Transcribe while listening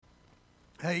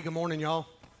Hey, good morning, y'all.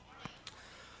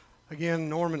 Again,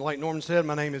 like Norman said,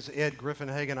 my name is Ed Griffin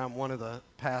Hagan. I'm one of the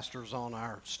pastors on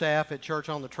our staff at Church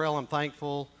on the Trail. I'm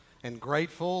thankful and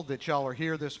grateful that y'all are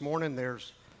here this morning.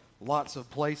 There's lots of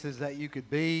places that you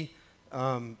could be,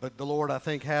 but the Lord, I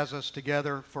think, has us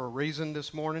together for a reason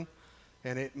this morning.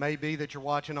 And it may be that you're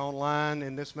watching online,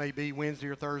 and this may be Wednesday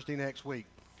or Thursday next week.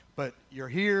 But you're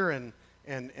here and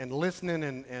listening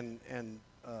and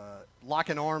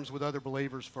locking arms with other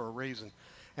believers for a reason.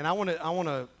 And I want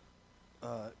to.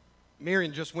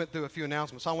 Miriam just went through a few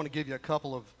announcements. I want to give you a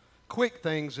couple of quick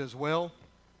things as well.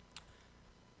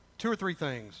 2 or 3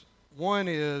 things. One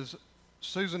is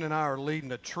Susan and I are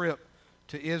leading a trip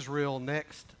to Israel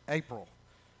next April.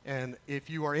 And if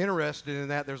you are interested in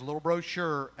that, there's a little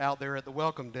brochure out there at the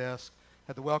welcome desk,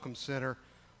 at the Welcome Center.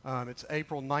 It's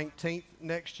April 19th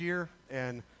next year,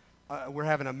 and we're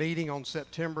having a meeting on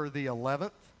September the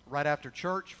 11th, right after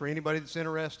church. For anybody that's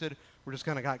interested, we're just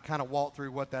going to kind of walk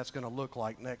through what that's going to look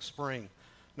like next spring,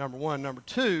 number one. Number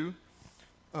two,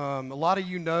 a lot of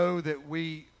you know that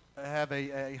we have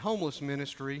a homeless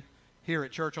ministry here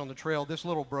at Church on the Trail. This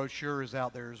little brochure is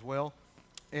out there as well.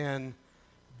 And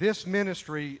this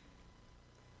ministry,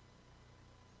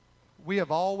 we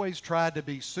have always tried to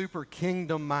be super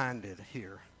kingdom-minded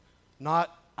here.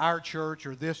 Not our church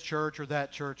or this church or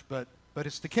that church, but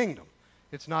it's the kingdom.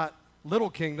 It's not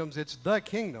little kingdoms, it's the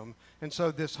kingdom. And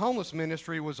so this homeless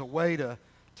ministry was a way to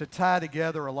tie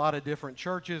together a lot of different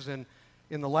churches. And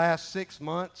in the last 6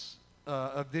 months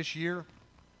of this year,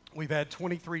 we've had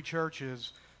 23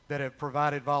 churches that have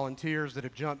provided volunteers that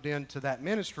have jumped into that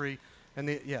ministry. And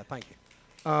thank you.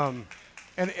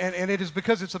 And it is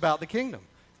because it's about the kingdom.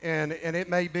 And it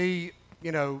may be,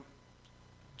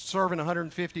 serving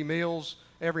 150 meals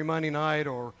every Monday night,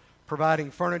 or providing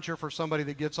furniture for somebody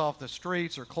that gets off the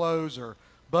streets, or clothes, or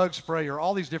bug spray, or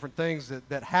all these different things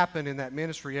that happen in that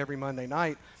ministry every Monday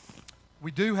night.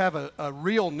 We do have a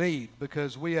real need,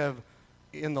 because we have,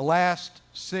 in the last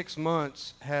 6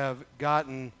 months, have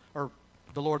gotten, or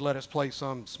the Lord let us play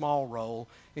some small role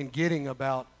in getting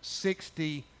about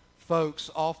 60 folks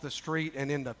off the street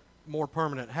and into more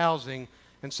permanent housing.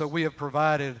 And so we have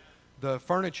provided the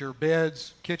furniture,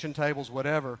 beds, kitchen tables,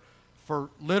 whatever, for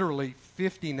literally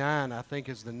 59, I think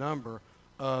is the number,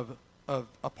 of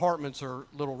apartments or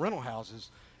little rental houses.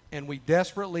 And we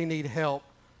desperately need help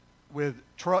with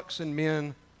trucks and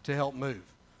men to help move.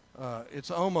 It's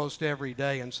almost every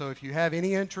day. And so if you have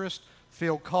any interest,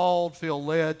 feel called, feel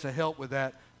led to help with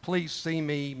that, please see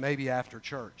me maybe after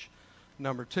church.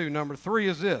 Number 2. Number 3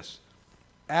 is this.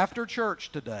 After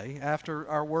church today, after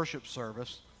our worship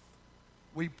service,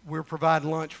 we're providing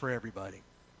lunch for everybody.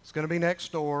 It's going to be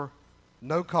next door.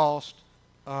 No cost,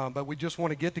 but we just want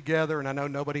to get together, and I know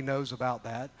nobody knows about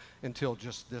that until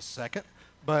just this second.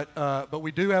 But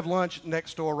we do have lunch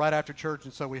next door right after church,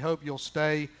 and so we hope you'll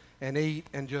stay and eat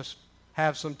and just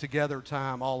have some together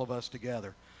time, all of us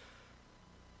together.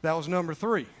 That was number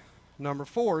 3. Number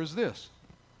 4 is this.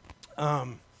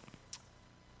 The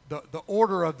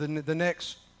order of the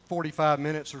next 45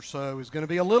 minutes or so is going to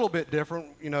be a little bit different.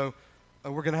 We're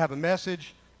going to have a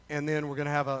message, and then we're going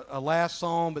to have a last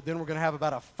song, but then we're going to have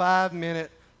about a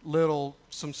 5-minute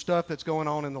some stuff that's going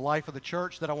on in the life of the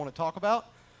church that I want to talk about.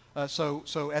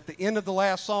 So at the end of the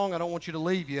last song, I don't want you to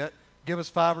leave yet. Give us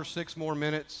 5 or 6 more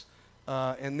minutes,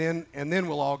 and then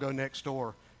we'll all go next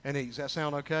door and eat. Does that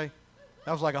sound okay?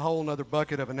 That was like a whole nother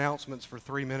bucket of announcements for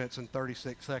 3 minutes and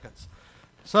 36 seconds.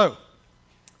 So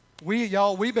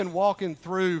we've been walking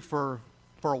through for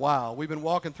a while. We've been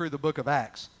walking through the book of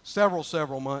Acts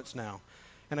several months now.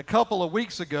 And a couple of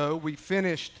weeks ago, we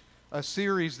finished a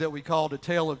series that we called A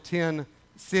Tale of 10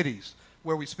 Cities,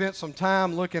 where we spent some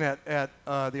time looking at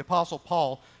the Apostle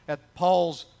Paul, at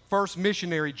Paul's first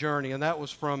missionary journey, and that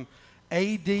was from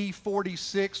A.D.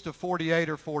 46 to 48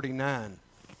 or 49.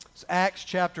 It's Acts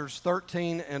chapters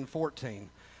 13 and 14.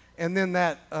 And then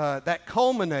that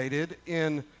culminated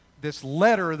in this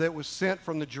letter that was sent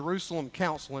from the Jerusalem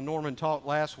Council, and Norman talked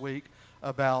last week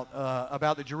about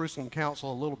the Jerusalem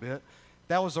Council a little bit.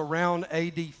 That was around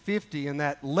A.D. 50, and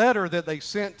that letter that they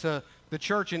sent to the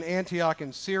church in Antioch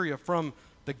in Syria from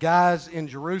the guys in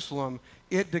Jerusalem,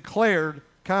 it declared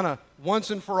kind of once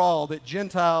and for all that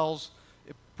Gentiles,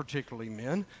 particularly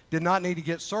men, did not need to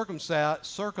get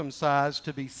circumcised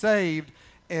to be saved,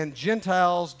 and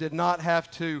Gentiles did not have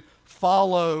to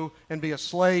follow and be a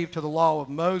slave to the law of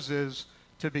Moses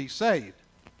to be saved.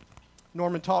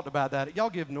 Norman talked about that. Y'all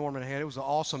give Norman a hand. It was an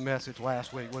awesome message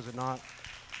last week, was it not?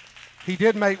 He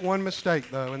did make one mistake,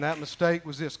 though, and that mistake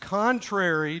was this.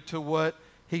 Contrary to what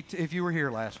if you were here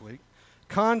last week,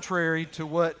 contrary to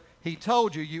what he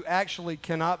told you you actually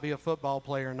cannot be a football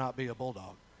player and not be a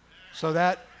Bulldog. So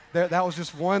that was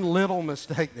just one little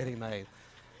mistake that he made.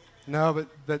 No,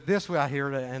 but this way I hear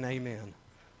an amen.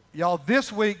 Y'all,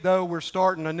 this week, though, we're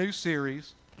starting a new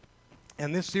series,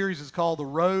 and this series is called The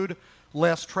Road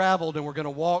Less Traveled, and we're going to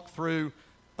walk through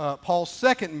Paul's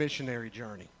second missionary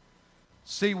journey.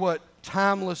 See what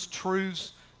timeless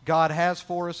truths God has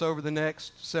for us over the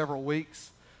next several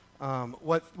weeks.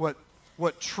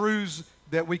 What truths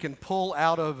that we can pull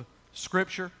out of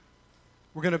Scripture.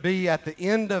 We're going to be at the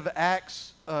end of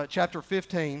Acts chapter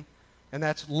 15, and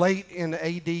that's late in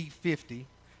AD 50.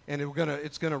 And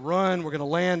it's going to run. We're going to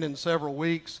land in several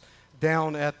weeks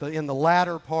down in the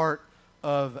latter part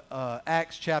of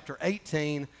Acts chapter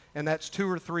 18, and that's 2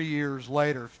 or 3 years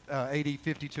later, AD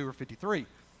 52 or 53.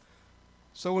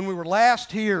 So when we were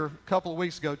last here a couple of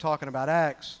weeks ago talking about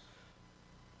Acts,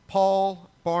 Paul,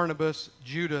 Barnabas,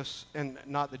 Judas, and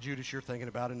not the Judas you're thinking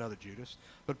about, another Judas,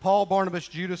 but Paul, Barnabas,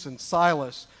 Judas, and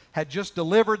Silas had just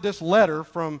delivered this letter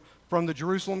from the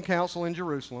Jerusalem Council in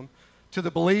Jerusalem to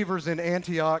the believers in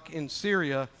Antioch in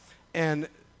Syria, and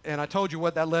I told you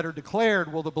what that letter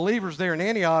declared. Well, the believers there in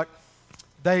Antioch,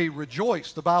 they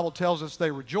rejoiced. The Bible tells us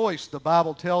they rejoiced. The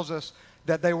Bible tells us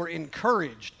that they were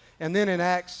encouraged. And then in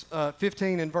Acts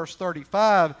 15 and verse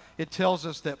 35, it tells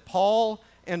us that Paul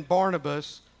and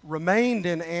Barnabas remained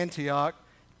in Antioch,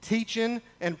 teaching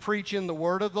and preaching the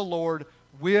word of the Lord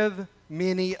with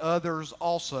many others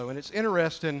also. And it's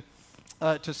interesting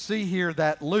to see here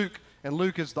that Luke, and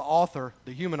Luke is the author,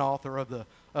 the human author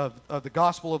of the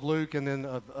Gospel of Luke and then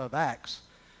of Acts.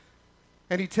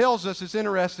 And he tells us, it's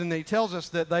interesting that he tells us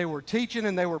that they were teaching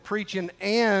and they were preaching,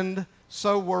 and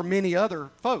so were many other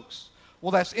folks.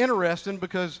 Well, that's interesting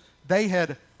because they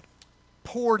had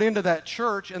poured into that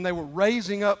church and they were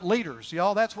raising up leaders.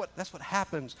 Y'all, that's what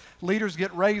happens. Leaders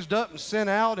get raised up and sent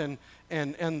out, and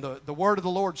the word of the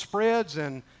Lord spreads,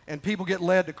 and people get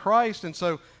led to Christ. And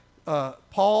so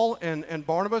Paul and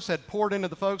Barnabas had poured into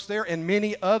the folks there, and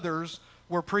many others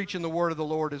were preaching the word of the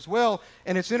Lord as well.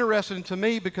 And it's interesting to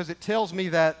me because it tells me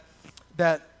that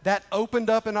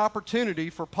opened up an opportunity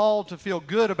for Paul to feel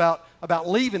good about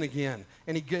leaving again.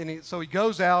 So he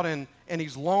goes out and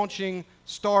he's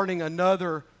starting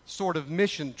another sort of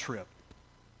mission trip.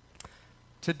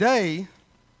 Today,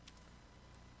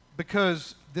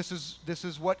 because this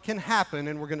is what can happen,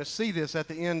 and we're going to see this at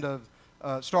the end of,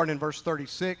 starting in verse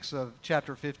 36 of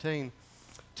chapter 15.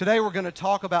 Today we're going to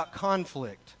talk about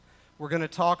conflict. We're going to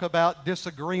talk about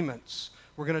disagreements.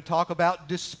 We're going to talk about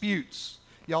disputes.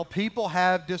 Y'all, people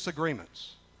have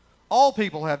disagreements. All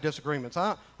people have disagreements.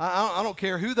 I don't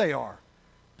care who they are.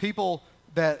 People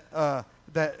that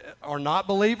are not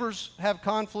believers have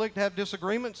conflict, have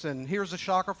disagreements, and here's a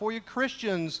shocker for you.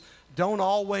 Christians don't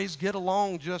always get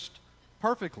along just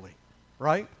perfectly,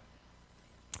 right?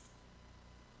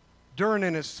 During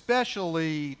an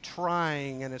especially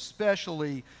trying and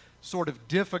especially sort of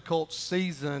difficult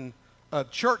season of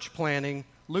church planning,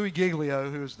 Louis Giglio,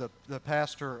 who's the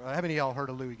pastor, how many of y'all heard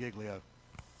of Louis Giglio?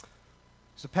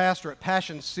 He's a pastor at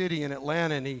Passion City in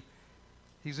Atlanta, and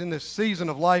he's in this season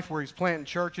of life where he's planting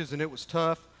churches, and it was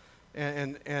tough,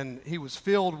 and he was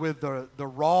filled with the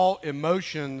raw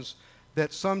emotions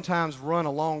that sometimes run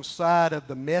alongside of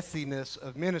the messiness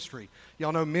of ministry.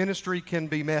 Y'all know ministry can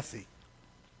be messy.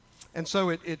 And so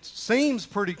it seems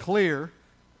pretty clear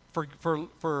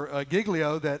for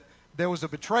Giglio that there was a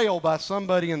betrayal by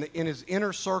somebody in his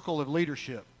inner circle of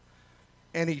leadership.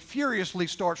 And he furiously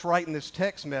starts writing this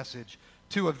text message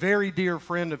to a very dear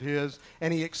friend of his,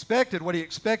 and what he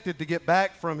expected to get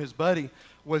back from his buddy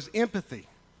was empathy,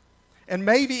 and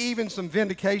maybe even some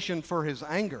vindication for his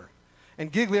anger.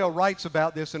 And Giglio writes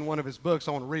about this in one of his books.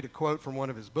 I want to read a quote from one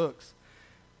of his books.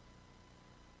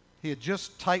 He had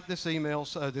just typed this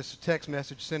this text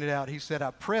message, sent it out. He said,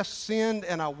 "I pressed send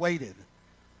and I waited.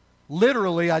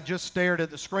 Literally, I just stared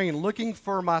at the screen looking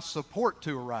for my support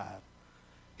to arrive."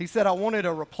 He said, "I wanted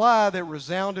a reply that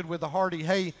resounded with a hearty,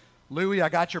 'Hey, Louis, I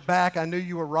got your back. I knew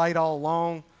you were right all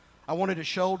along.' I wanted a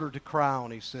shoulder to cry on,"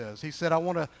 he says. He said, "I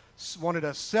wanted a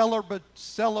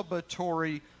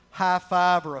celebratory high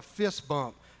five or a fist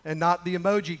bump, and not the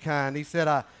emoji kind." He said,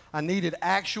 I needed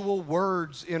actual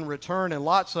words in return, and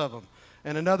lots of them.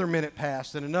 And another minute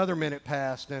passed, and another minute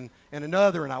passed, and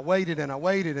another, and I waited,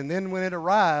 and then when it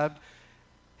arrived,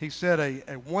 he said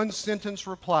a one-sentence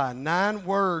reply, 9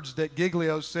 words that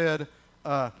Giglio said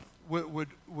would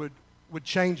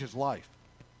change his life.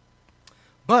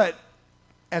 But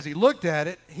as he looked at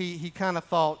it, he kind of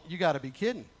thought, you got to be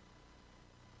kidding.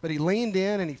 But he leaned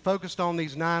in and he focused on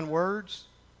these 9 words.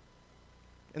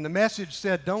 And the message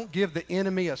said, don't give the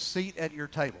enemy a seat at your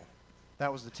table.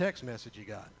 That was the text message he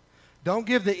got. Don't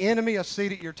give the enemy a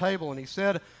seat at your table. And he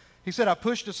said, I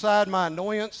pushed aside my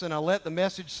annoyance and I let the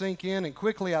message sink in, and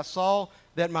quickly I saw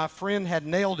that my friend had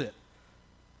nailed it.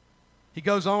 He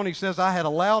goes on, he says, I had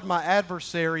allowed my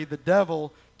adversary, the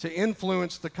devil, to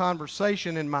influence the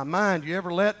conversation in my mind. You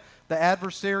ever let the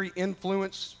adversary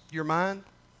influence your mind?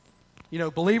 You know,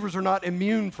 believers are not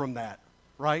immune from that,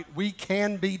 right? We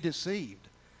can be deceived.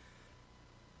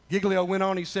 Giglio went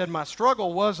on, he said, my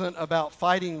struggle wasn't about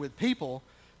fighting with people.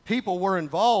 People were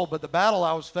involved, but the battle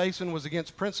I was facing was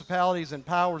against principalities and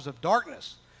powers of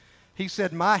darkness. He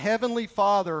said, my heavenly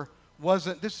Father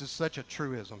wasn't, this is such a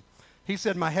truism. He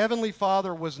said, my heavenly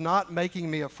Father was not making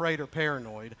me afraid or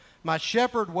paranoid. My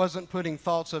shepherd wasn't putting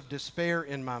thoughts of despair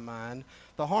in my mind.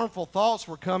 The harmful thoughts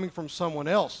were coming from someone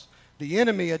else. The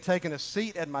enemy had taken a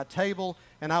seat at my table,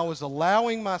 and I was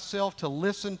allowing myself to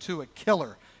listen to a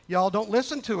killer. Y'all, don't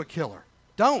listen to a killer.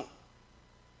 Don't.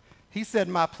 He said,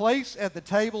 my place at the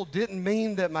table didn't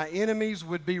mean that my enemies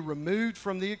would be removed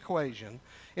from the equation.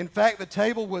 In fact, the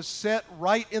table was set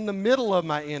right in the middle of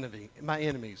my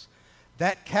enemies.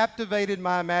 That captivated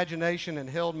my imagination and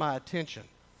held my attention.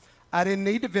 I didn't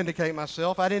need to vindicate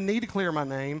myself. I didn't need to clear my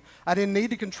name. I didn't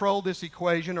need to control this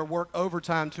equation or work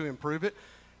overtime to improve it.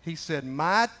 He said,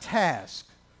 my task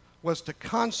was to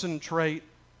concentrate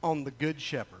on the Good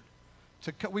Shepherd.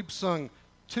 We've sung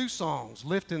 2 songs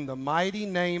lifting the mighty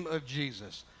name of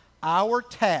Jesus. Our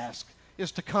task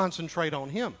is to concentrate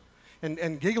on him.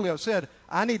 And Giglio said,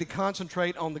 I need to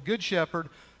concentrate on the Good Shepherd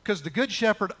because the Good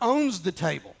Shepherd owns the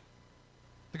table.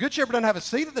 The Good Shepherd doesn't have a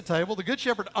seat at the table. The Good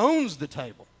Shepherd owns the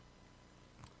table.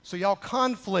 So y'all,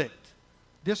 conflict,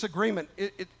 disagreement,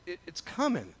 it's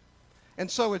coming.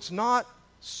 And so it's not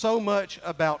so much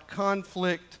about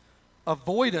conflict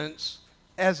avoidance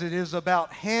as it is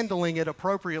about handling it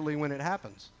appropriately when it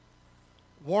happens.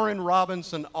 Warren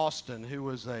Robinson Austin, who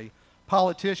was a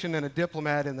politician and a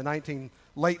diplomat in the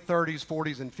late 30s,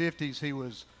 40s, and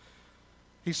 50s,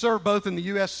 he served both in the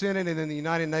U.S. Senate and in the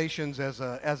United Nations as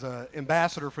an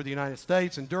ambassador for the United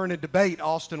States. And during a debate,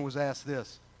 Austin was asked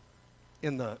this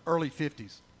in the early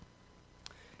 50s.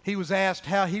 He was asked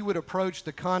how he would approach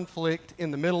the conflict in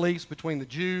the Middle East between the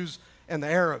Jews and the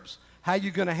Arabs. How are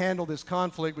you going to handle this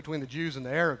conflict between the Jews and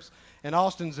the Arabs? And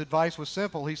Austin's advice was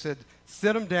simple. He said,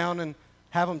 sit them down and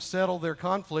have them settle their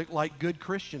conflict like good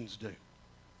Christians do.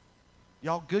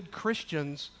 Y'all, good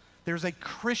Christians, there's a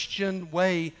Christian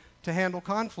way to handle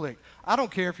conflict. I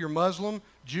don't care if you're Muslim,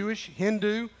 Jewish,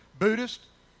 Hindu, Buddhist.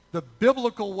 The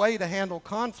biblical way to handle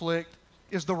conflict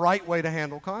is the right way to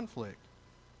handle conflict.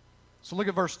 So look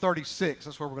at verse 36.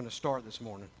 That's where we're going to start this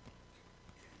morning.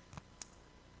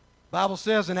 The Bible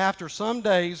says, and after some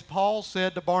days, Paul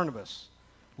said to Barnabas,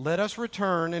 let us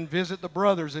return and visit the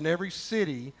brothers in every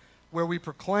city where we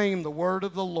proclaim the word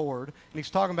of the Lord. And he's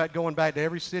talking about going back to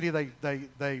every city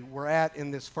they were at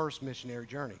in this first missionary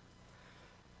journey.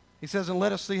 He says, and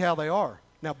let us see how they are.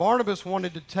 Now, Barnabas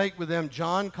wanted to take with them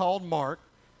John called Mark,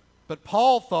 but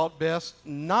Paul thought best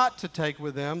not to take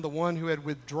with them the one who had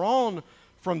withdrawn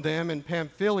from them in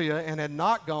Pamphylia and had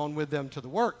not gone with them to the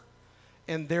work.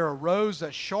 And there arose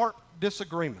a sharp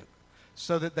disagreement,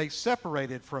 so that they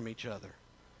separated from each other.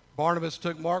 Barnabas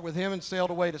took Mark with him and sailed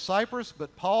away to Cyprus,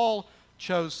 but Paul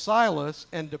chose Silas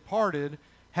and departed,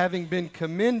 having been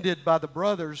commended by the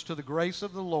brothers to the grace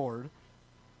of the Lord.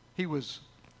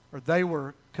 They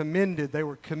were commended, they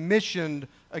were commissioned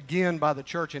again by the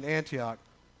church in Antioch.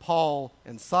 Paul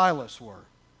and Silas were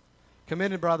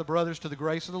commended by the brothers to the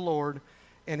grace of the Lord,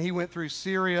 and he went through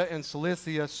Syria and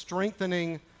Cilicia,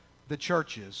 strengthening the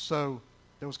churches. So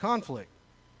there was conflict.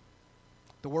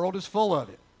 The world is full of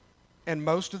it. And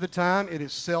most of the time it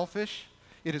is selfish,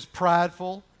 it is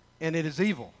prideful, and it is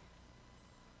evil.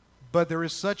 But there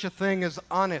is such a thing as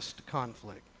honest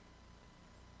conflict.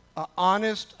 An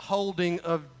honest holding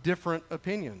of different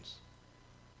opinions.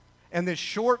 And this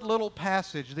short little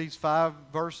passage, these 5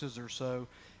 verses or so,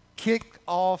 kicked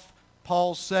off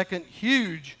Paul's second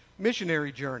huge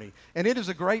missionary journey. And it is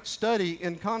a great study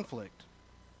in conflict.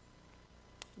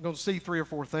 We're going to see 3 or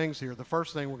 4 things here. The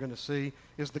first thing we're going to see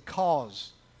is the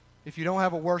cause. If you don't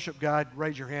have a worship guide,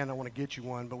 raise your hand. I want to get you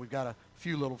one, but we've got a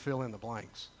few little fill in the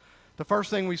blanks. The first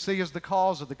thing we see is the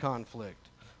cause of the conflict.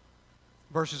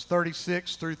 Verses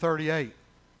 36 through 38.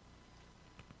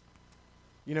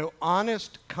 You know,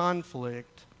 honest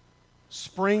conflict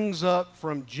springs up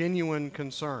from genuine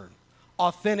concern,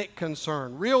 authentic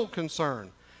concern, real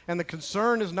concern. And the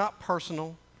concern is not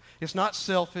personal, it's not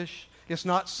selfish, it's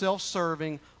not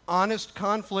self-serving. Honest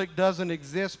conflict doesn't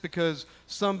exist because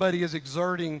somebody is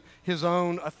exerting his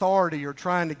own authority or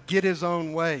trying to get his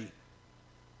own way,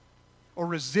 or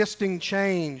resisting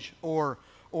change, or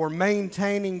or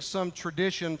maintaining some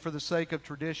tradition for the sake of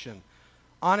tradition.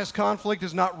 Honest conflict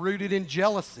is not rooted in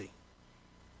jealousy.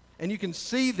 And you can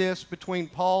see this between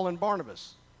Paul and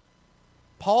Barnabas.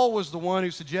 Paul was the one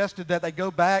who suggested that they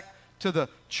go back to the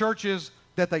churches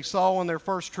that they saw on their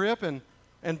first trip, and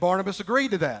Barnabas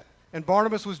agreed to that. And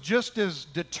Barnabas was just as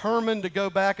determined to go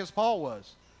back as Paul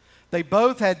was. They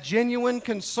both had genuine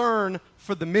concern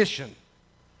for the mission.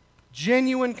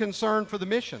 Genuine concern for the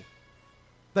mission.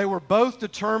 They were both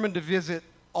determined to visit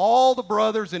all the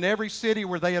brothers in every city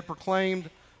where they had proclaimed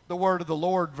the word of the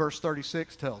Lord, verse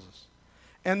 36 tells us.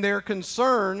 And their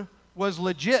concern was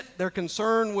legit. Their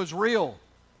concern was real.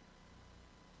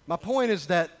 My point is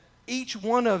that each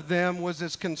one of them was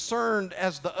as concerned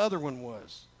as the other one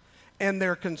was. And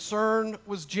their concern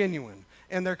was genuine.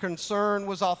 And their concern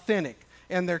was authentic.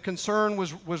 And their concern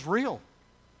was real.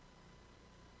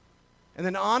 And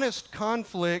then honest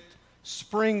conflict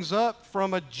springs up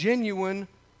from a genuine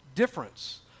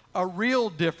difference, a real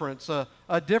difference, a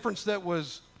difference that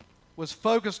was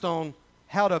focused on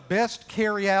how to best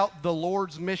carry out the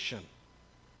Lord's mission.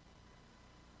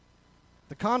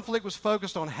 The conflict was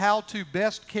focused on how to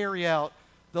best carry out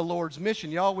the Lord's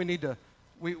mission. Y'all,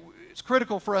 it's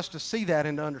critical for us to see that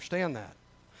and to understand that.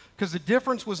 Because the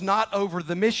difference was not over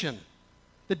the mission.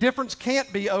 The difference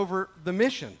can't be over the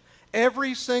mission.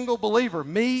 Every single believer,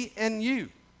 me and you,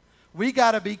 we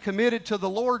got to be committed to the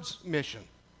Lord's mission.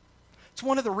 It's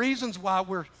one of the reasons why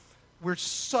we're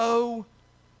so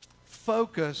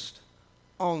focused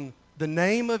on the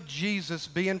name of Jesus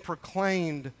being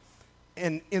proclaimed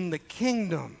in the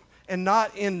kingdom and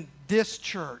not in this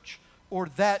church or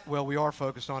that. Well, we are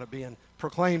focused on it being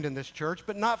proclaimed in this church,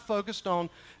 but not focused on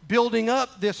building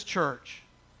up this church.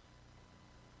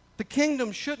 The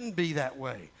kingdom shouldn't be that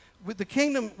way. With the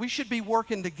kingdom, we should be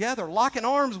working together, locking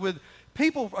arms with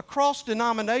people across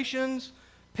denominations,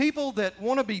 people that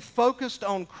want to be focused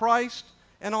on Christ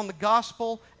and on the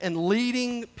gospel and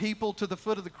leading people to the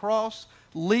foot of the cross,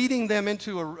 leading them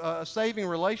into a saving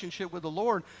relationship with the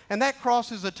Lord. And that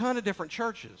crosses a ton of different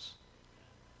churches.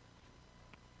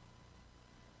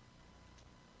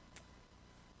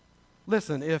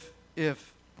 Listen, if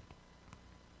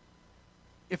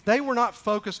they were not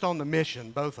focused on the mission,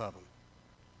 both of them,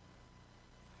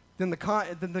 then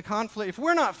the conflict, if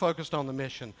we're not focused on the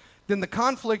mission, then the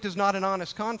conflict is not an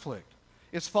honest conflict.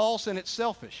 It's false and it's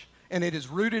selfish, and it is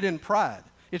rooted in pride.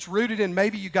 It's rooted in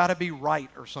maybe you got to be right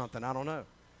or something. I don't know.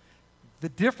 The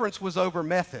difference was over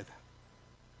method.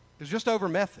 It was just over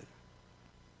method.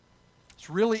 It's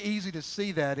really easy to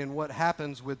see that in what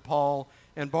happens with Paul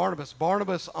and Barnabas.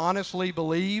 Barnabas honestly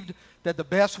believed that the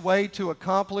best way to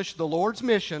accomplish the Lord's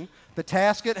mission, the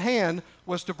task at hand,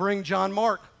 was to bring John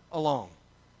Mark along.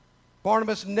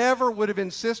 Barnabas never would have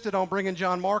insisted on bringing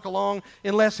John Mark along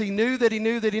unless he knew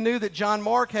that John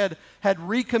Mark had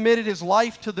recommitted his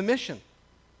life to the mission.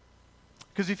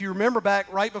 Because if you remember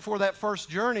back right before that first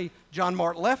journey, John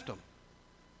Mark left him.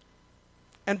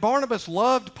 And Barnabas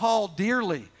loved Paul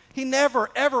dearly. He never,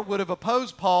 ever would have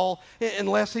opposed Paul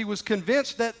unless he was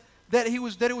convinced that it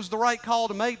was the right call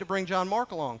to make to bring John Mark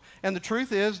along. And the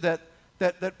truth is that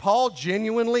Paul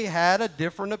genuinely had a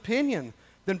different opinion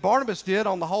than Barnabas did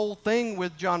on the whole thing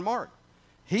with John Mark.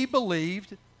 He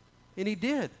believed, and he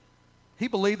did. He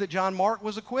believed that John Mark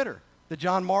was a quitter, that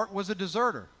John Mark was a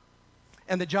deserter,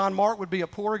 and that John Mark would be a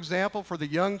poor example for the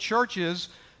young churches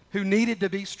who needed to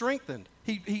be strengthened.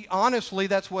 He honestly,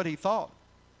 that's what he thought.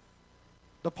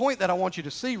 The point that I want you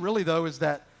to see really, though, is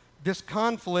that this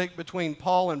conflict between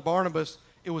Paul and Barnabas,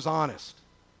 it was honest.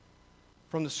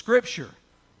 From the Scripture,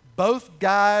 both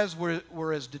guys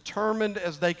were as determined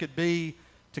as they could be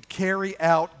to carry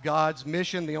out God's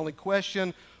mission. The only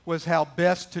question was how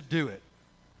best to do it.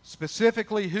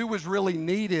 Specifically, who was really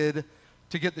needed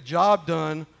to get the job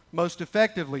done most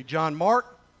effectively, John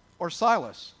Mark or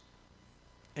Silas?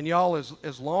 And y'all,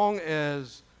 as long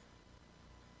as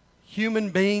human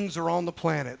beings are on the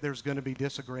planet, there's going to be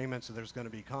disagreements and there's going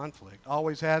to be conflict.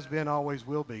 Always has been, always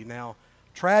will be. Now,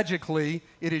 tragically,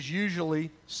 it is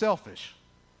usually selfish.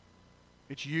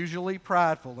 It's usually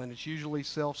prideful, and it's usually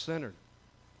self-centered.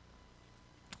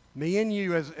 Me and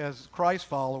you as Christ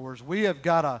followers, we have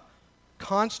got to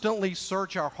constantly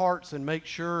search our hearts and make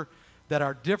sure that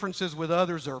our differences with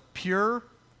others are pure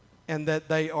and that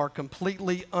they are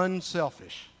completely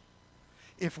unselfish.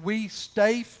 If we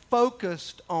stay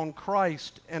focused on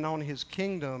Christ and on His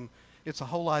kingdom, it's a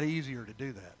whole lot easier to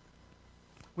do that.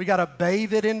 We got to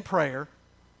bathe it in prayer.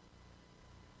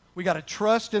 We got to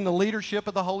trust in the leadership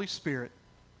of the Holy Spirit.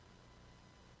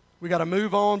 We got to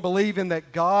move on believing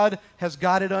that God has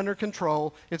got it under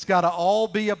control. It's got to all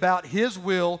be about His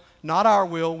will, not our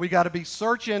will. We got to be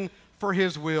searching for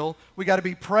His will. We got to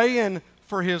be praying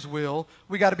for His will.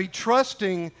 We got to be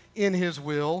trusting in His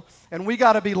will. And we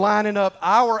got to be lining up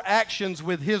our actions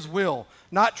with His will,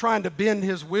 not trying to bend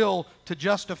His will to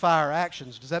justify our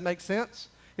actions. Does that make sense?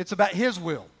 It's about His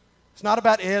will. It's not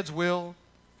about Ed's will,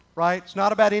 right? It's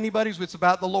not about anybody's will. It's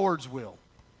about the Lord's will.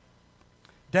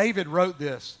 David wrote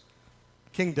this,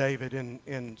 King David,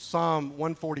 in Psalm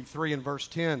 143 and verse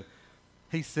 10.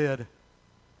 He said,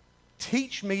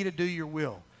 "Teach me to do your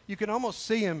will." You can almost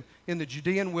see him in the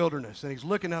Judean wilderness, and he's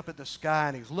looking up at the sky,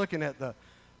 and he's looking at the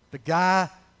God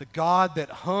that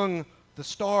hung the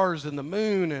stars and the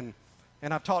moon,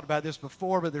 and I've talked about this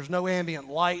before, but there's no ambient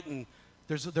light, and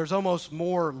there's almost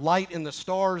more light in the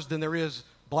stars than there is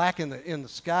black in the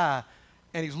sky,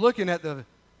 and he's looking at the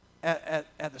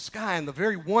sky, and the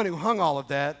very one who hung all of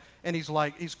that, and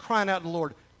he's crying out to the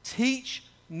Lord, "Teach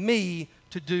me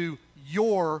to do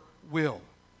your will.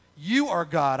 You are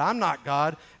God, I'm not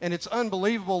God, and it's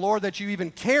unbelievable, Lord, that you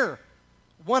even care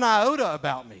one iota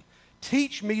about me.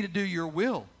 Teach me to do your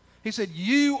will." He said,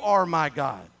 "You are my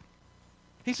God."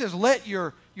 He says, "Let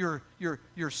your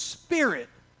spirit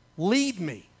lead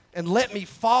me, and let me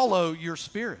follow your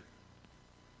spirit."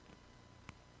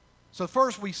 So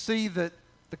first we see that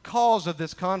the cause of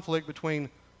this conflict between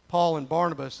Paul and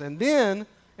Barnabas, and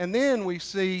then we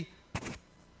see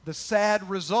the sad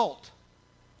result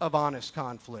of honest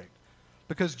conflict.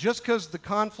 Because just because the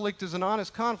conflict is an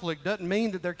honest conflict doesn't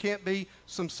mean that there can't be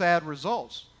some sad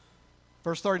results.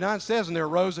 Verse 39 says, "And there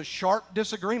arose a sharp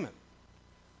disagreement."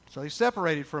 So they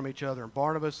separated from each other, and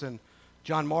Barnabas and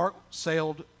John Mark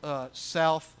sailed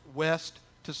southwest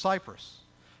to Cyprus.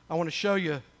 I want to show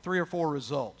you 3 or 4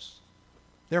 results.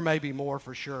 There may be more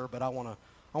for sure, but I want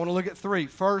to look at 3.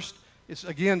 First,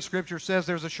 Scripture says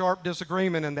there's a sharp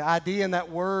disagreement, and the idea in that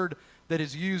word that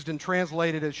is used and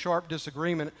translated as sharp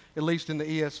disagreement, at least in the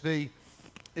ESV,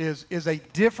 is a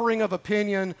differing of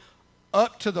opinion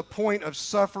up to the point of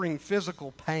suffering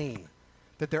physical pain,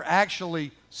 that they're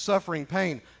actually suffering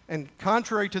pain. And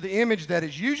contrary to the image that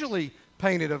is usually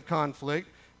painted of conflict,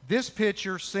 this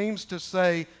picture seems to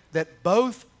say that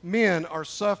both men are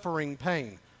suffering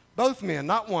pain. Both men,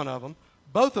 not one of them.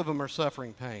 Both of them are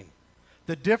suffering pain.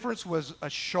 The difference was a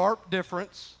sharp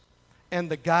difference, and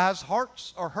the guys'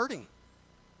 hearts are hurting.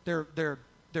 They're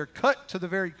cut to the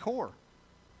very core.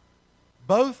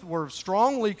 Both were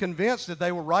strongly convinced that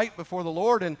they were right before the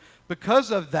Lord, and because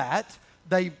of that,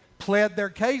 they pled their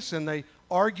case, and they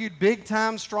argued big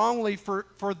time strongly for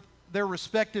their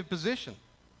respective position.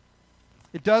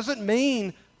 It doesn't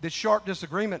mean this sharp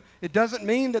disagreement, it doesn't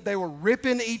mean that they were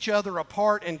ripping each other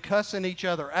apart and cussing each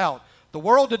other out. The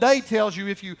world today tells you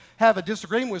if you have a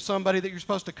disagreement with somebody that you're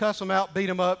supposed to cuss them out, beat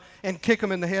them up, and kick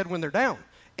them in the head when they're down.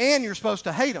 And you're supposed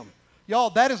to hate them. Y'all,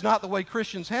 that is not the way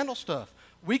Christians handle stuff.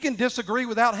 We can disagree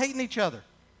without hating each other.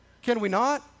 Can we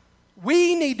not?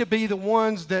 We need to be the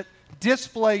ones that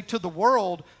display to the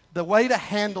world the way to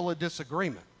handle a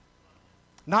disagreement.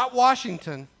 Not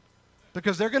Washington,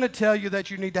 because they're going to tell you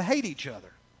that you need to hate each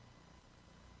other.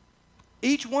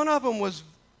 Each one of them was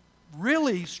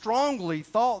really strongly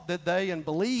thought that they, and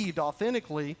believed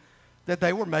authentically, that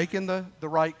they were making the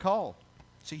right call.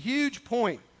 It's a huge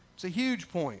point. It's a huge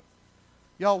point.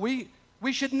 Y'all, we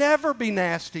should never be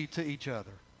nasty to each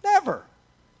other. Never.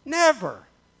 Never.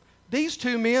 These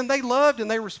two men, they loved and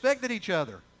they respected each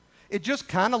other. It just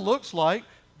kind of looks like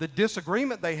the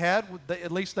disagreement they had,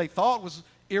 at least they thought, was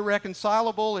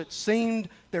irreconcilable.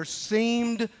 There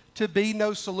seemed to be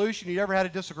no solution. You ever had a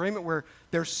disagreement where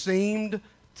there seemed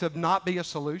to not be a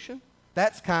solution?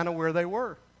 That's kind of where they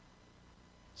were.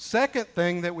 Second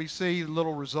thing that we see,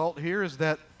 little result here, is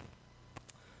that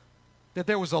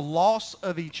there was a loss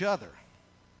of each other.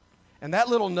 And that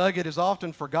little nugget is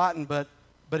often forgotten, but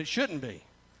it shouldn't be.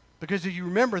 Because if you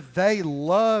remember, they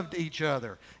loved each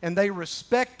other and they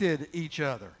respected each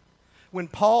other. When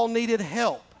Paul needed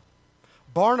help,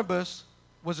 Barnabas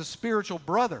was a spiritual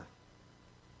brother.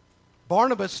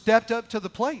 Barnabas stepped up to the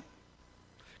plate.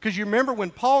 Because you remember when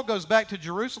Paul goes back to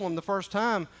Jerusalem the first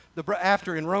time,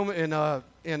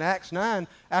 in Acts 9,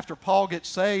 after Paul gets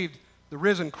saved, the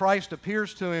risen Christ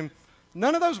appears to him.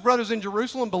 None of those brothers in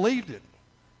Jerusalem believed it.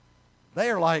 They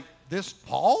are like, this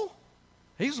Paul?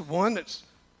 He's the one that's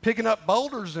picking up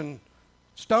boulders and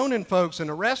stoning folks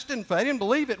and arresting folks. They didn't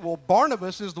believe it. Well,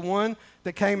 Barnabas is the one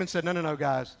that came and said, no,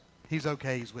 guys, he's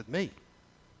okay, he's with me.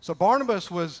 So Barnabas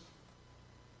was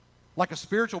like a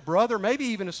spiritual brother, maybe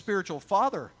even a spiritual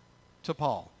father to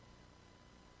Paul.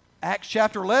 Acts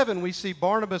chapter 11, we see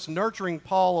Barnabas nurturing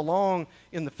Paul along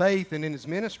in the faith and in his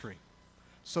ministry.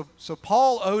 So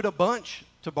Paul owed a bunch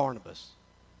to Barnabas.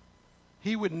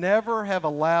 He would never have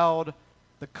allowed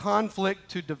the conflict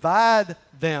to divide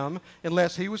them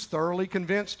unless he was thoroughly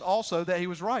convinced also that he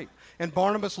was right. And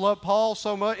Barnabas loved Paul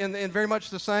so much in very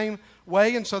much the same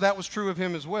way, and so that was true of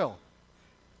him as well.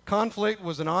 Conflict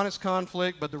was an honest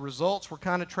conflict, but the results were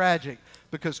kind of tragic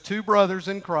because two brothers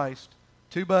in Christ,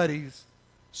 two buddies,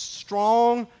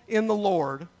 strong in the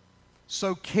Lord,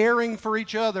 so caring for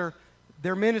each other,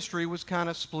 their ministry was kind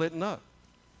of splitting up.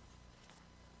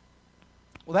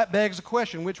 Well, that begs the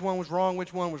question, which one was wrong,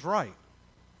 which one was right?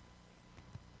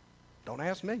 Don't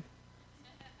ask me.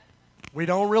 We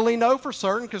don't really know for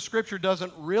certain because Scripture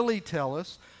doesn't really tell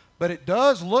us, but it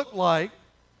does look like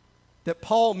that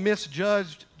Paul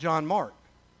misjudged John Mark.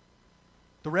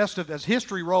 The rest of, as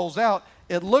history rolls out,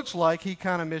 it looks like he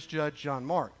kind of misjudged John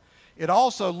Mark. It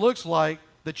also looks like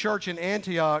the church in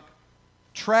Antioch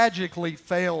tragically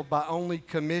failed by only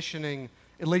commissioning,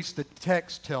 at least the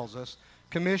text tells us,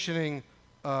 commissioning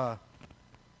Paul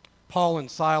and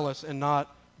Silas and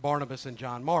not Barnabas and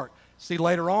John Mark. See,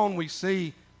 later on we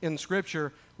see in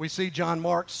Scripture, we see John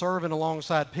Mark serving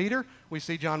alongside Peter. We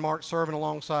see John Mark serving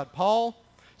alongside Paul.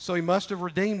 So he must have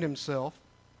redeemed himself.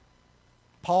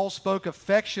 Paul spoke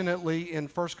affectionately in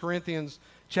 1 Corinthians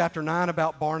chapter 9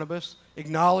 about Barnabas,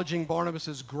 acknowledging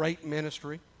Barnabas' great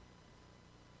ministry.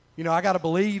 You know, I got to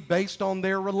believe based on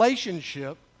their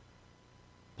relationship,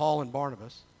 Paul and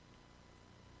Barnabas,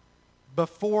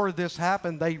 before this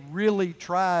happened, they really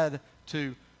tried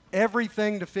to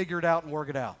everything to figure it out and work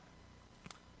it out.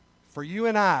 For you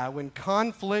and I, when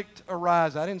conflict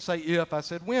arises, I didn't say if, I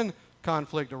said when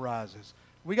conflict arises,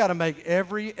 we got to make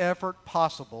every effort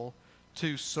possible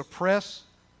to suppress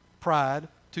pride,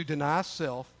 to deny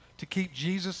self, to keep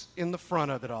Jesus in the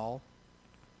front of it all,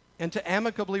 and to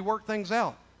amicably work things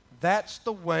out. That's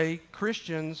the way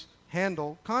Christians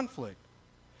handle conflict.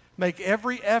 Make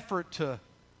every effort to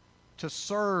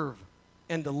serve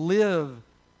and to live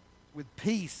with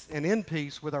peace and in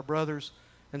peace with our brothers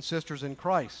and sisters in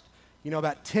Christ. You know,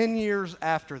 about 10 years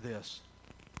after this,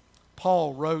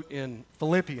 Paul wrote in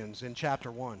Philippians in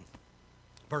chapter 1,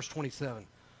 verse 27.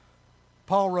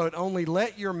 Paul wrote, "Only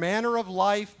let your manner of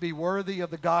life be worthy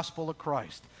of the gospel of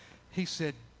Christ." He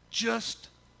said, just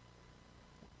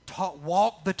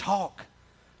walk the talk.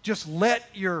 Just let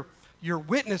your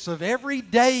witness of every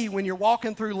day when you're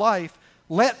walking through life,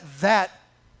 let that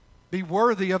be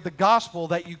worthy of the gospel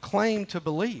that you claim to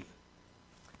believe.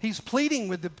 He's pleading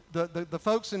with the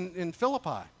folks in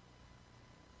Philippi.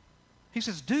 He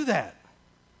says, do that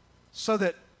so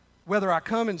that whether I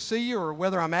come and see you or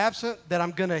whether I'm absent, that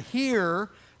I'm going to hear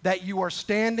that you are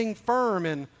standing firm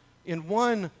in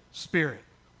one spirit,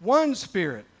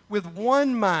 with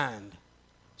one mind,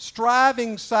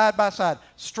 striving side by side,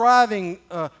 striving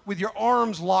with your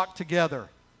arms locked together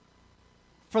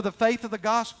for the faith of the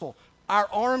gospel. Our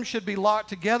arms should be locked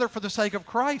together for the sake of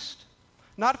Christ,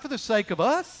 not for the sake of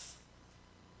us.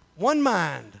 One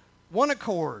mind, one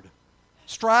accord,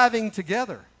 striving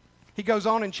together. He goes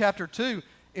on in chapter 2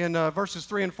 in verses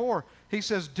 3 and 4. He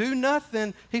says, do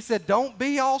nothing. He said, don't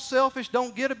be all selfish.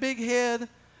 Don't get a big head.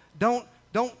 Don't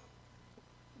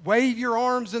wave your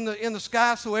arms in the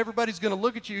sky so everybody's going to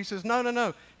look at you. He says,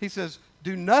 no. He says,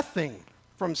 do nothing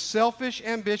from selfish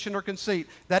ambition or conceit.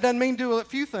 That doesn't mean do a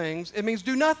few things. It means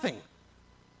do nothing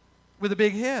with a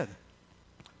big head.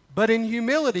 But in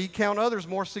humility, count others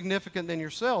more significant than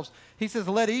yourselves. He says,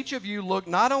 let each of you look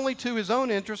not only to his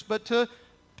own interest, but to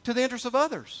the interests of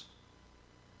others.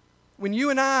 When you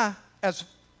and I, as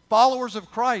followers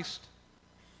of Christ,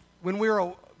 when we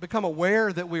become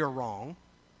aware that we are wrong,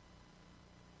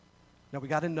 now we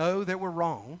got to know that we're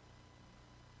wrong.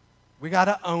 We got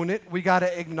to own it. We got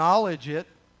to acknowledge it.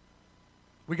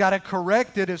 We got to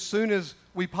correct it as soon as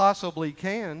we possibly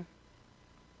can.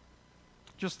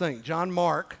 Just think, John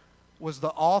Mark was the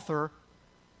author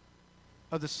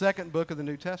of the second book of the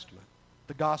New Testament,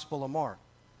 the Gospel of Mark.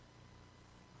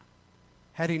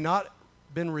 Had he not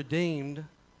been redeemed,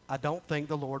 I don't think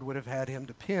the Lord would have had him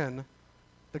to pen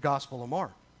the Gospel of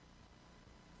Mark.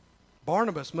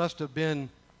 Barnabas must have been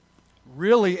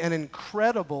really an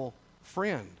incredible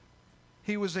friend.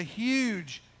 He was a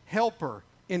huge helper,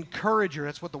 encourager.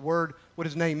 That's what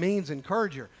his name means,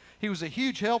 encourager. He was a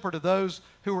huge helper to those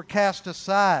who were cast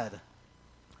aside,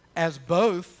 as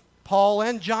both Paul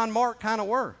and John Mark kind of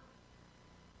were.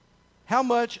 How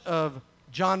much of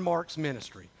John Mark's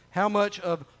ministry, how much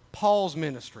of Paul's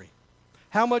ministry,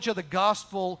 how much of the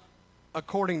gospel,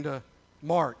 according to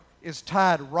Mark, is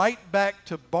tied right back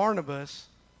to Barnabas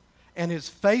and his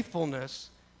faithfulness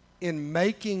in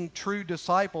making true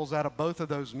disciples out of both of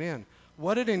those men?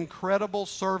 What an incredible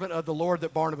servant of the Lord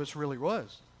that Barnabas really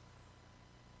was.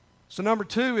 So number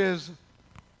 2 is,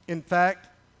 in fact,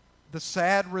 the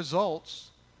sad results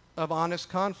of honest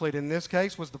conflict in this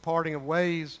case was the parting of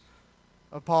ways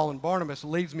of Paul and Barnabas. It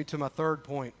leads me to my third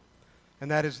point, and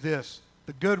that is this.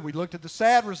 The good, we looked at the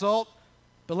sad result,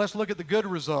 but let's look at the good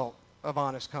result of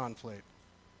honest conflict.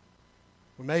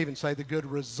 We may even say the good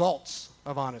results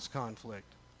of honest conflict.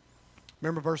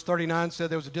 Remember verse 39 said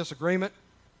there was a disagreement.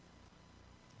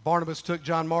 Barnabas took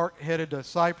John Mark, headed to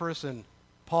Cyprus, and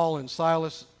Paul and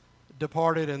Silas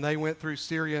departed, and they went through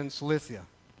Syria and Cilicia.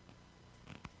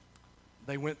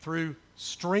 They went through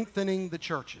strengthening the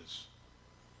churches.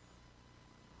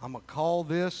 I'm going to call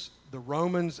this the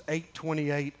Romans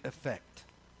 8:28 effect.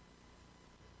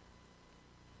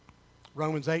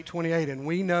 Romans 8:28, and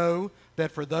we know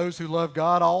that for those who love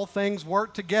God, all things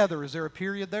work together. Is there a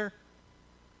period there?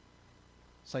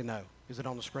 Say no. Is it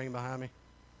on the screen behind me?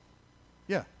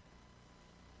 Yeah.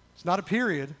 It's not a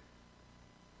period.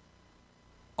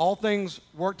 All things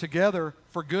work together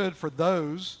for good for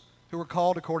those who are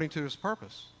called according to his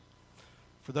purpose.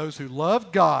 For those who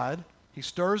love God, he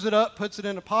stirs it up, puts it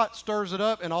in a pot, stirs it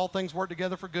up, and all things work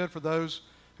together for good for those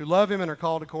who love him and are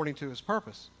called according to his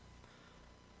purpose.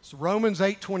 It's Romans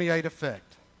 8:28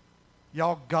 effect.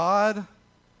 Y'all, God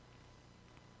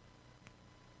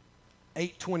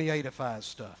 828ifies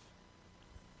stuff.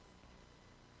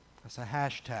 That's a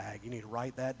hashtag. You need to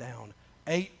write that down.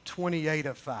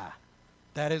 828ify.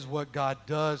 That is what God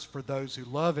does for those who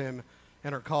love him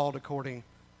and are called according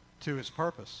to his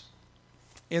purpose.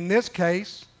 In this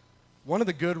case, one of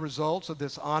the good results of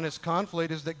this honest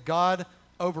conflict is that God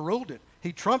overruled it.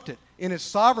 He trumped it. In his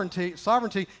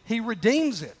sovereignty, he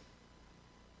redeems it.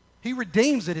 He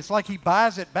redeems it. It's like he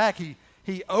buys it back.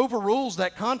 He overrules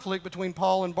that conflict between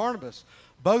Paul and Barnabas.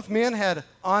 Both men had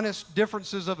honest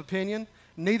differences of opinion.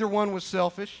 Neither one was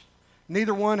selfish.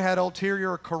 Neither one had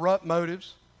ulterior or corrupt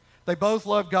motives. They both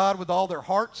loved God with all their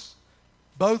hearts.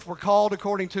 Both were called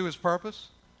according to his purpose.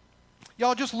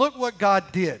 Y'all, just look what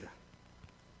God did.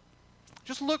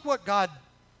 Just look what God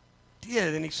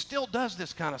did, and he still does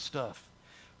this kind of stuff.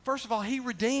 First of all, he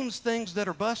redeems things that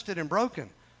are busted and broken.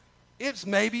 It's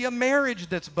maybe a marriage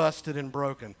that's busted and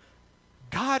broken.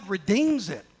 God redeems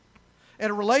it.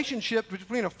 And a relationship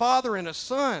between a father and a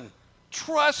son,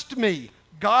 trust me,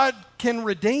 God can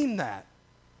redeem that.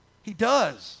 He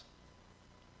does.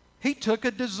 He took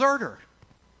a deserter.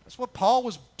 That's what Paul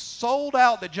was sold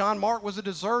out, that John Mark was a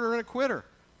deserter and a quitter.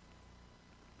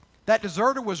 That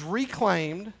deserter was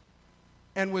reclaimed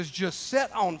and was just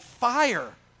set on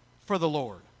fire for the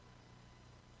Lord.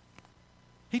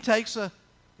 He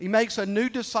makes a new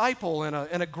disciple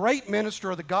and a great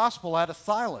minister of the gospel out of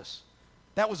Silas.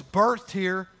 That was birthed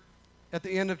here at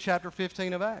the end of chapter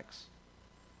 15 of Acts.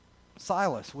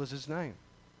 Silas was his name.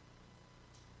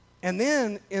 And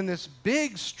then in this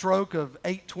big stroke of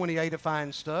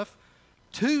 828ifying stuff,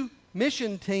 2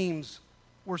 mission teams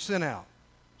were sent out.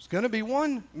 It's going to be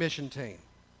 1 mission team.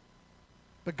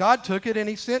 But God took it and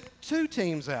he sent 2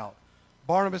 teams out.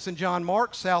 Barnabas and John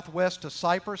Mark, southwest to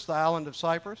Cyprus, the island of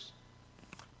Cyprus.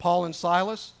 Paul and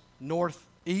Silas,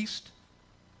 northeast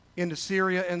into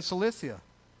Syria and Cilicia.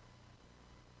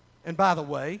 And by the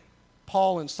way,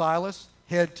 Paul and Silas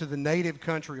head to the native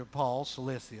country of Paul,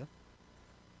 Cilicia.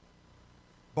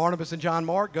 Barnabas and John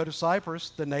Mark go to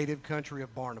Cyprus, the native country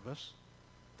of Barnabas.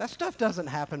 That stuff doesn't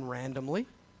happen randomly.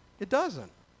 It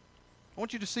doesn't. I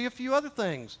want you to see a few other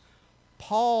things.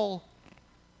 Paul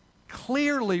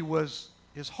clearly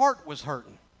his heart was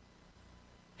hurting.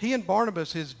 He and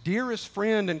Barnabas, his dearest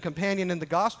friend and companion in the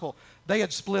gospel, they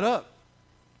had split up.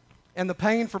 And the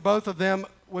pain for both of them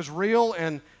was real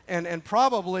and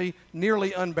probably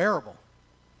nearly unbearable.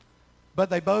 But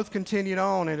they both continued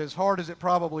on, and as hard as it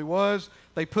probably was,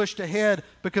 they pushed ahead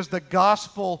because the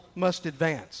gospel must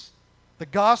advance. The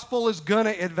gospel is going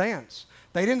to advance.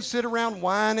 They didn't sit around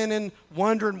whining and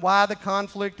wondering why the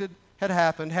conflict had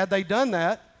happened. Had they done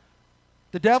that,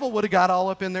 the devil would have got all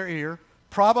up in their ear.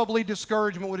 Probably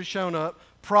discouragement would have shown up.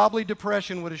 Probably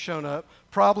depression would have shown up.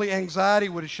 Probably anxiety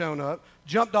would have shown up.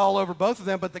 Jumped all over both of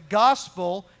them. But the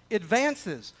gospel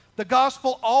advances. The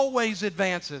gospel always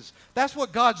advances. That's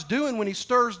what God's doing when he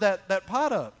stirs that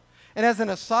pot up. And as an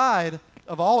aside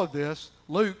of all of this,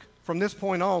 Luke, from this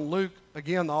point on, Luke,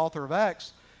 again, the author of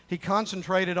Acts, he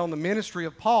concentrated on the ministry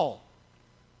of Paul.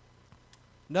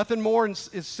 Nothing more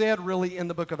is said really in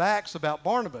the book of Acts about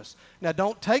Barnabas. Now,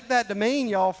 don't take that to mean,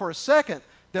 y'all, for a second,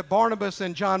 that Barnabas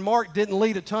and John Mark didn't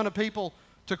lead a ton of people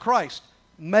to Christ.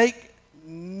 There's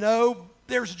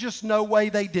just no way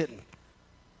they didn't.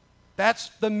 That's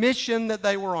the mission that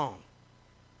they were on.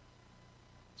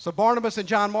 So Barnabas and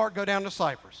John Mark go down to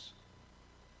Cyprus.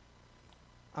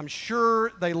 I'm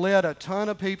sure they led a ton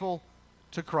of people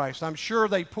to Christ. I'm sure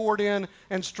they poured in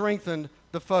and strengthened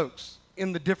the folks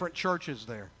in the different churches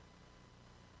there.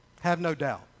 Have no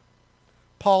doubt.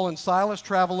 Paul and Silas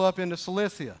travel up into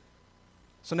Cilicia.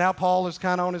 So now Paul is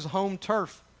kind of on his home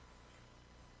turf.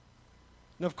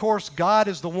 And of course, God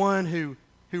is the one who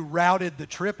routed the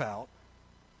trip out.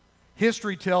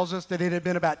 History tells us that it had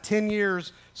been about 10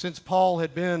 years since Paul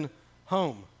had been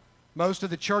home. Most of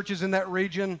the churches in that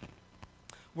region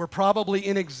were probably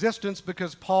in existence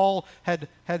because Paul had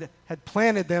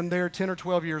planted them there 10 or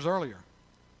 12 years earlier.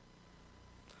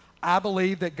 I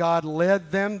believe that God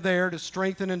led them there to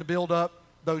strengthen and to build up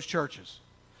those churches.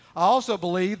 I also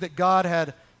believe that God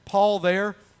had Paul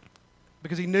there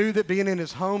because he knew that being in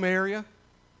his home area,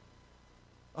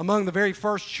 among the very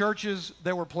first churches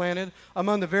that were planted,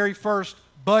 among the very first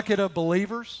bucket of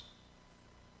believers,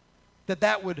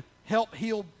 that would help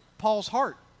heal Paul's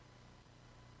heart.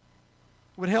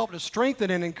 Would help to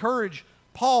strengthen and encourage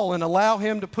Paul and allow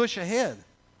him to push ahead.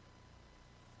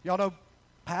 Y'all know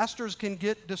pastors can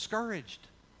get discouraged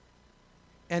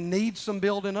and need some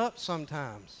building up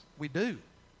sometimes. We do.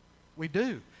 We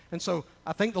do. And so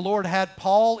I think the Lord had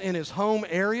Paul in his home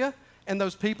area, and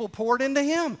those people poured into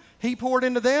him. He poured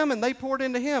into them, and they poured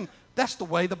into him. That's the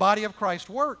way the body of Christ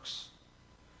works.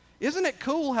 Isn't it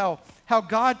cool how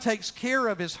God takes care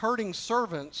of his hurting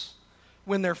servants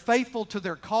when they're faithful to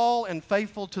their call and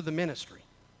faithful to the ministry?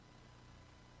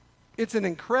 It's an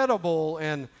incredible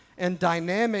and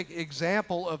dynamic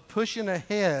example of pushing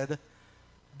ahead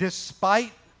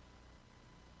despite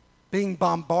being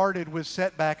bombarded with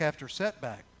setback after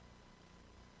setback.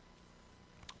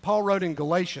 Paul wrote in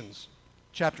Galatians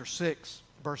chapter 6,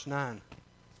 verse 9.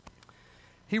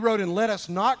 He wrote, "And let us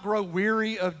not grow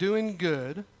weary of doing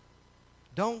good."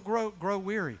 Don't grow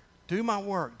weary. Do my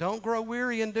work. Don't grow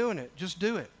weary in doing it. Just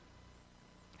do it.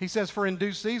 He says, "For in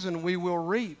due season we will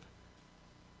reap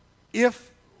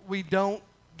if we don't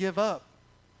give up."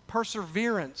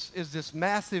 Perseverance is this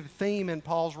massive theme in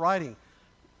Paul's writing.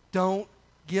 Don't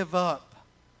give up.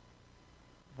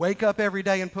 Wake up every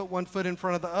day and put one foot in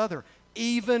front of the other.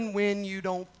 Even when you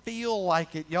don't feel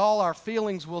like it. Y'all, our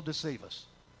feelings will deceive us.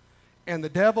 And the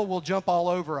devil will jump all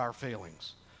over our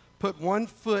feelings. Put one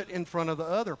foot in front of the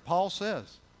other, Paul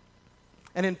says.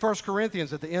 And in 1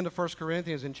 Corinthians, at the end of 1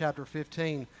 Corinthians in chapter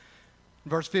 15,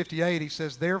 verse 58, he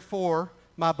says, "Therefore,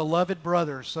 my beloved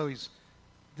brothers," so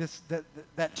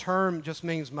that term just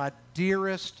means my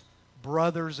dearest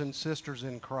brothers and sisters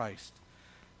in Christ.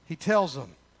 He tells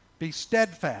them, "Be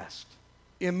steadfast,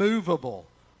 immovable,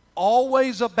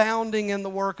 always abounding in the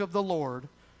work of the Lord,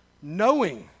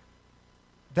 knowing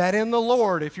that in the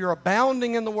Lord," if you're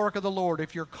abounding in the work of the Lord,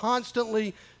 if you're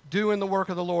constantly doing the work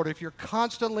of the Lord, if you're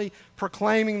constantly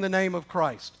proclaiming the name of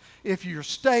Christ, if you're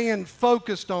staying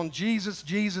focused on Jesus,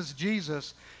 Jesus,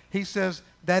 Jesus, he says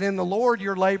that in the Lord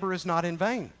your labor is not in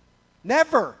vain.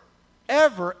 Never,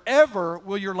 ever, ever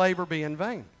will your labor be in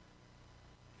vain.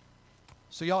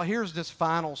 So y'all, here's this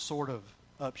final sort of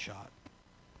upshot.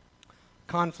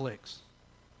 Conflicts,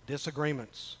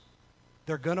 disagreements,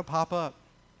 they're going to pop up.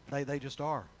 They just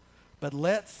are. But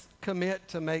let's commit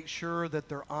to make sure that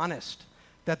they're honest,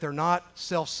 that they're not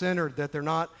self-centered, that they're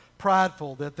not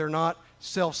prideful, that they're not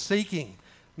self-seeking.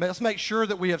 Let's make sure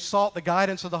that we have sought the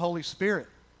guidance of the Holy Spirit,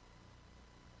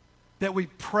 that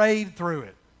we've prayed through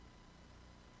it.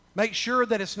 Make sure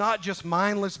that it's not just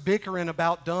mindless bickering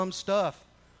about dumb stuff.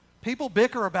 People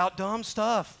bicker about dumb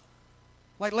stuff.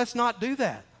 Like, let's not do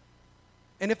that.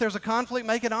 And if there's a conflict,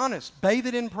 make it honest. Bathe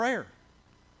it in prayer.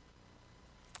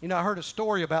 You know, I heard a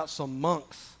story about some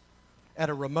monks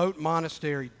at a remote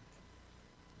monastery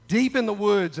deep in the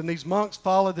woods, and these monks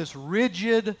followed this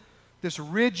rigid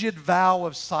vow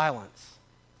of silence.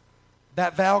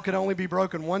 That vow could only be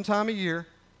broken one time a year,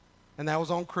 and that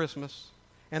was on Christmas,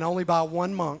 and only by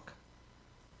one monk.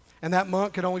 And that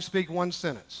monk could only speak one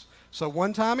sentence. So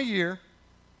one time a year,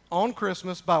 on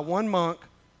Christmas, by one monk,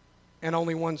 and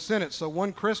only one sentence. So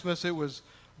one Christmas, it was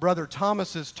Brother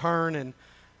Thomas's turn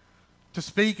to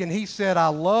speak, and he said, "I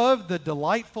love the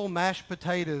delightful mashed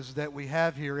potatoes that we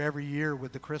have here every year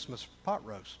with the Christmas pot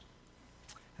roast."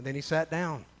 And then he sat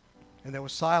down, and there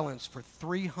was silence for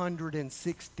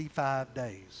 365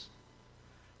 days.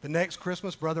 The next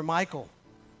Christmas, Brother Michael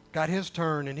got his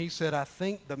turn, and he said, "I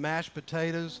think the mashed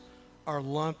potatoes are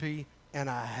lumpy, and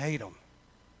I hate them."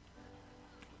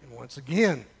 And once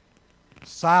again,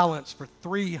 silence for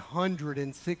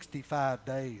 365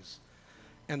 days.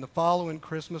 And the following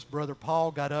Christmas, Brother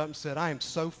Paul got up and said, "I am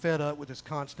so fed up with this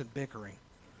constant bickering."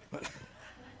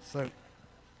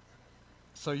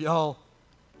 So y'all,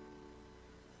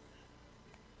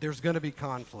 there's going to be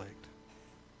conflict.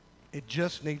 It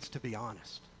just needs to be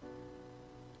honest.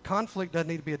 Conflict doesn't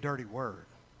need to be a dirty word.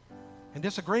 And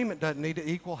disagreement doesn't need to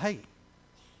equal hate.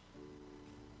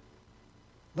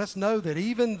 Let's know that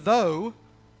even though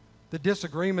the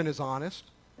disagreement is honest,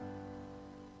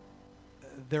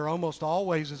 there almost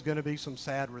always is going to be some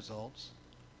sad results.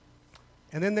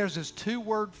 And then there's this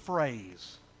two-word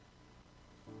phrase.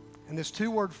 And this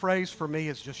two-word phrase for me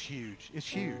is just huge. It's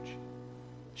huge.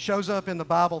 Shows up in the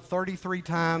Bible 33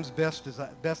 times, best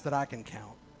that I can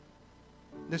count.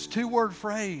 This two-word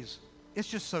phrase, it's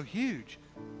just so huge.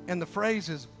 And the phrase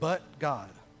is, but God.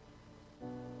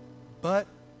 But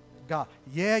God.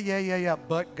 Yeah,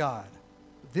 but God.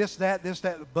 This, that,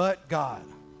 but God.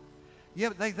 Yeah,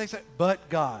 they say, but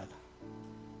God.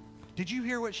 Did you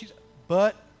hear what she said?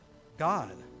 But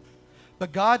God.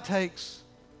 But God takes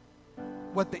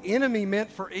what the enemy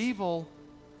meant for evil,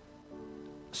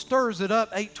 stirs it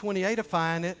up,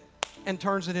 828ifying it, and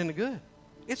turns it into good.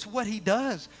 It's what he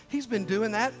does. He's been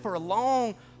doing that for a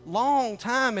long, long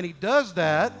time, and he does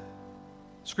that.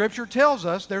 Scripture tells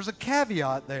us, there's a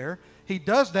caveat there, he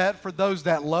does that for those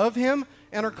that love him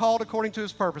and are called according to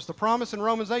his purpose. The promise in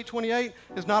Romans 8:28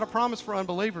 is not a promise for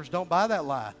unbelievers. Don't buy that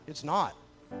lie. It's not.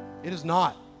 It is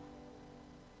not.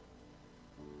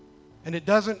 And it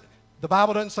doesn't, the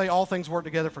Bible doesn't say all things work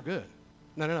together for good.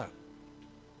 No.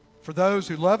 For those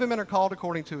who love him and are called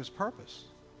according to his purpose.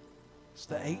 It's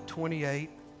the 828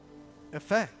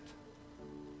 effect.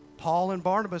 Paul and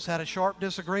Barnabas had a sharp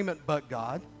disagreement, but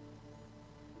God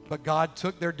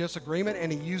took their disagreement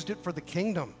and he used it for the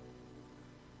kingdom.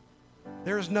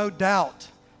 There is no doubt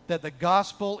that the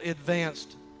gospel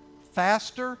advanced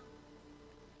faster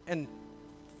and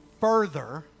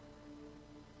further,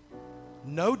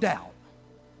 no doubt,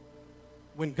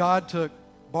 when God took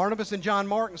Barnabas and John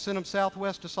Mark and sent them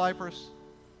southwest to Cyprus,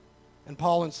 and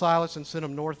Paul and Silas and sent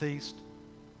them northeast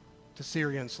to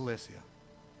Syria and Cilicia.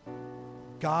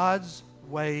 God's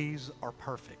ways are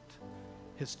perfect.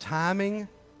 His timing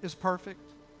is perfect.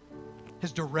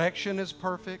 His direction is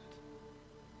perfect.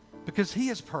 Because he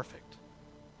is perfect.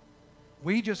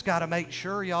 We just got to make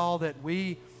sure, y'all, that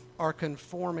we are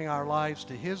conforming our lives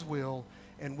to his will,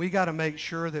 and we got to make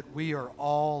sure that we are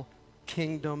all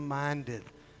kingdom-minded.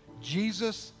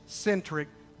 Jesus-centric,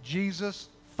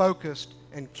 Jesus-focused,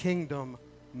 and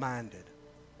kingdom-minded.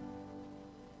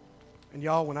 And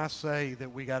y'all, when I say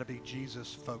that we got to be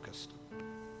Jesus-focused,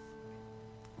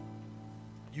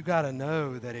 you got to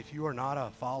know that if you are not a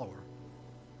follower,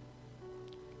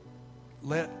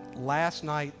 let last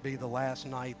night be the last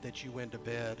night that you went to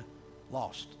bed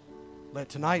lost. Let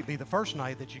tonight be the first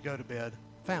night that you go to bed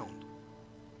found.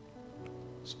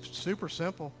 It's super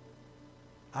simple.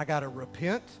 I got to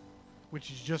repent,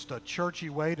 which is just a churchy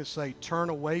way to say turn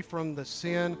away from the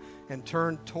sin and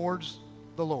turn towards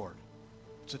the Lord.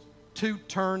 It's a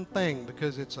two-turn thing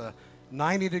because it's a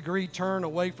 90-degree turn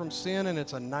away from sin and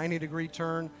it's a 90-degree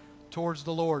turn towards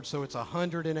the Lord. So it's a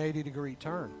 180-degree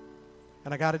turn.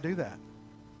 And I got to do that.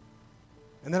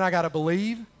 And then I got to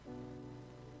believe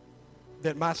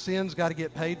that my sins got to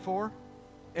get paid for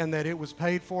and that it was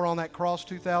paid for on that cross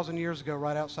 2,000 years ago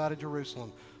right outside of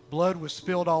Jerusalem. Blood was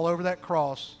spilled all over that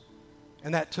cross,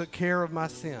 and that took care of my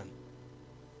sin.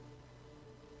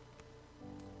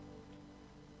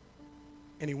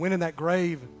 And he went in that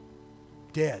grave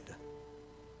dead,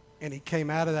 and he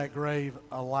came out of that grave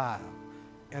alive.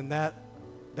 And that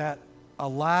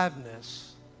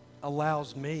aliveness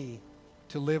allows me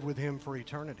to live with him for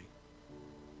eternity.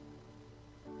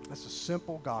 That's a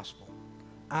simple gospel.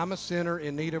 I'm a sinner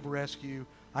in need of rescue.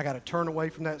 I got to turn away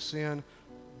from that sin,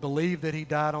 believe that he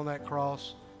died on that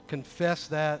cross, confess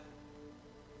that,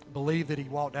 believe that he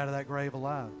walked out of that grave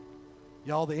alive.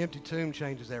 Y'all, the empty tomb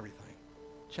changes everything.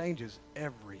 Changes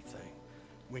everything.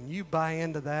 When you buy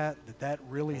into that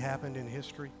really happened in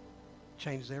history,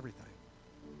 changes everything.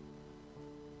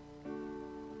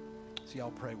 So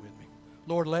y'all pray with me.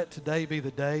 Lord, let today be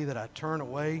the day that I turn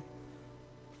away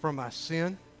from my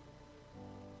sin,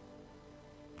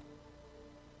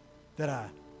 that I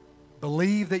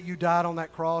believe that you died on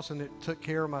that cross and it took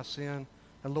care of my sin,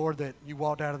 and Lord, that you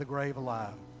walked out of the grave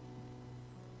alive.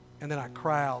 And then I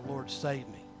cry out, Lord, save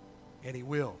me. And he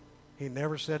will. He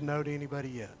never said no to anybody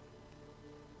yet.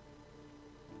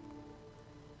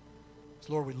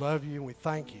 So Lord, we love you and we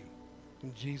thank you.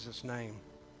 In Jesus' name,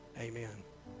 amen.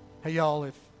 Hey, y'all,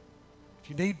 if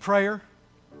you need prayer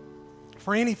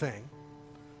for anything,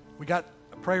 we got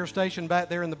a prayer station back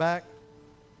there in the back.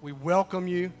 We welcome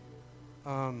you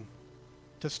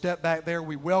to step back there.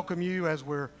 We welcome you as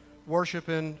we're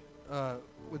worshiping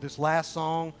with this last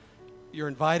song. You're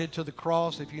invited to the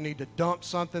cross. If you need to dump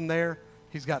something there,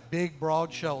 he's got big,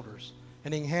 broad shoulders,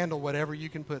 and he can handle whatever you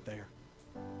can put there.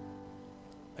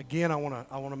 Again, I want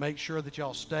to make sure that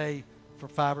y'all stay for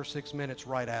 5 or 6 minutes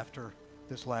right after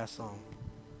this last song.